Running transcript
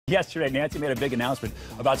Yesterday, Nancy made a big announcement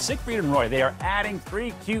about Siegfried and Roy. They are adding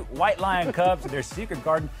 3 cute white lion cubs to their secret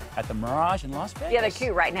garden at the Mirage in Las Vegas. Yeah, they're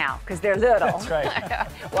cute right now because they're little. That's right.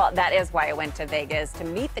 Well, that is why I went to Vegas, to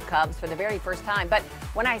meet the cubs for the very first time. But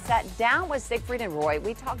when I sat down with Siegfried and Roy,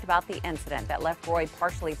 we talked about the incident that left Roy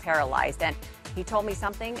partially paralyzed. And he told me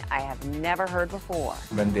something I have never heard before.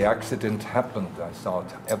 When the accident happened, I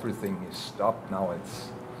thought everything is stopped. Now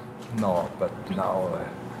but now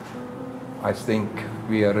I think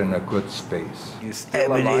we are in a good space. He's still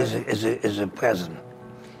alive. Every day is a present.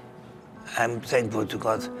 I'm thankful to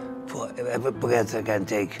God for every breath I can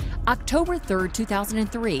take. October 3rd,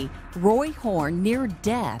 2003, Roy Horn near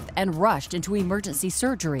death and rushed into emergency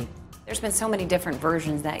surgery. There's been so many different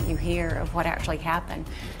versions that you hear of what actually happened.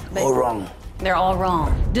 All wrong. They're all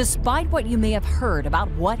wrong. Despite what you may have heard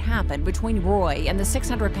about what happened between Roy and the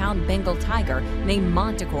 600-pound Bengal tiger named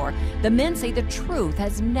Manticore, the men say the truth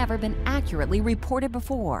has never been accurately reported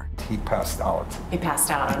before. He passed out. He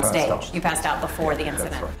passed out on stage. You passed out before the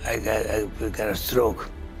incident. Right. I got a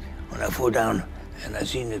stroke when I fell down, and I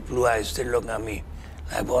seen his blue eyes still looking at me.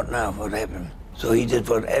 Like, what now? What happened? So he did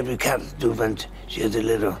what every cat do when she has a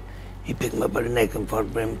litter. He picked me up by the neck and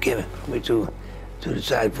brought me to the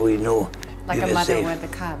side before you know. Like a mother with a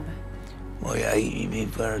cub. Oh yeah, he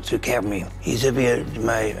took care of me. He said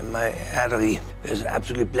my artery was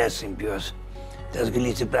absolutely blessing because that's going to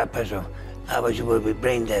lead to blood pressure. Otherwise you would be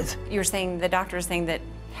brain dead. You're saying, the doctor is saying that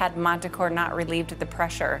had Manticore not relieved the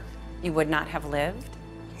pressure, you would not have lived?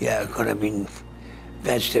 Yeah, it could have been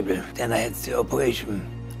vegetable. Then I had the operation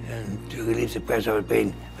and to relieve the pressure of the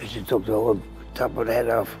brain, which they took the whole top of the head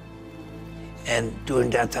off. And during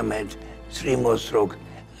that time I had 3 more strokes.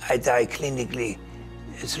 I died clinically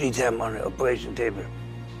 3 times on the operation table.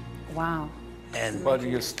 Wow. But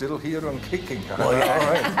you're still here and kicking. Oh, yeah.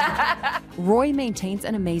 All right. Roy maintains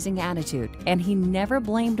an amazing attitude, and he never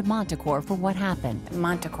blamed Manticore for what happened.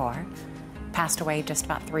 Manticore passed away just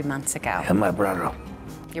about 3 months ago. And my brother.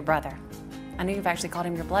 Your brother. I know you've actually called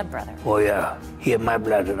him your blood brother. Oh yeah, he had my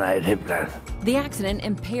blood and I had his blood. The accident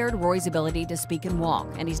impaired Roy's ability to speak and walk,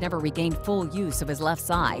 and he's never regained full use of his left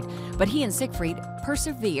side. But he and Siegfried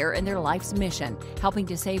persevere in their life's mission, helping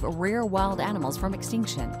to save rare wild animals from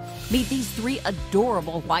extinction. Meet these 3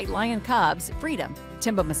 adorable white lion cubs, Freedom,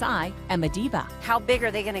 Timba Masai, and Madiba. How big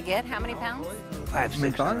are they going to get? How many pounds?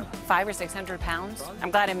 500, 500 or 600 pounds?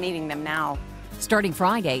 I'm glad I'm meeting them now. Starting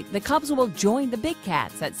Friday, the cubs will join the big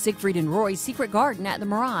cats at Siegfried and Roy's secret garden at the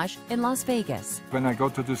Mirage in Las Vegas. When I go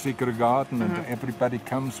to the secret garden and everybody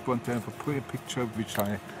comes, want to have a picture, which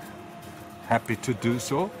I'm happy to do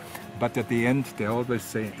so. But at the end, they always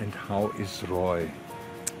say, and how is Roy?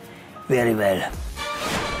 Very well.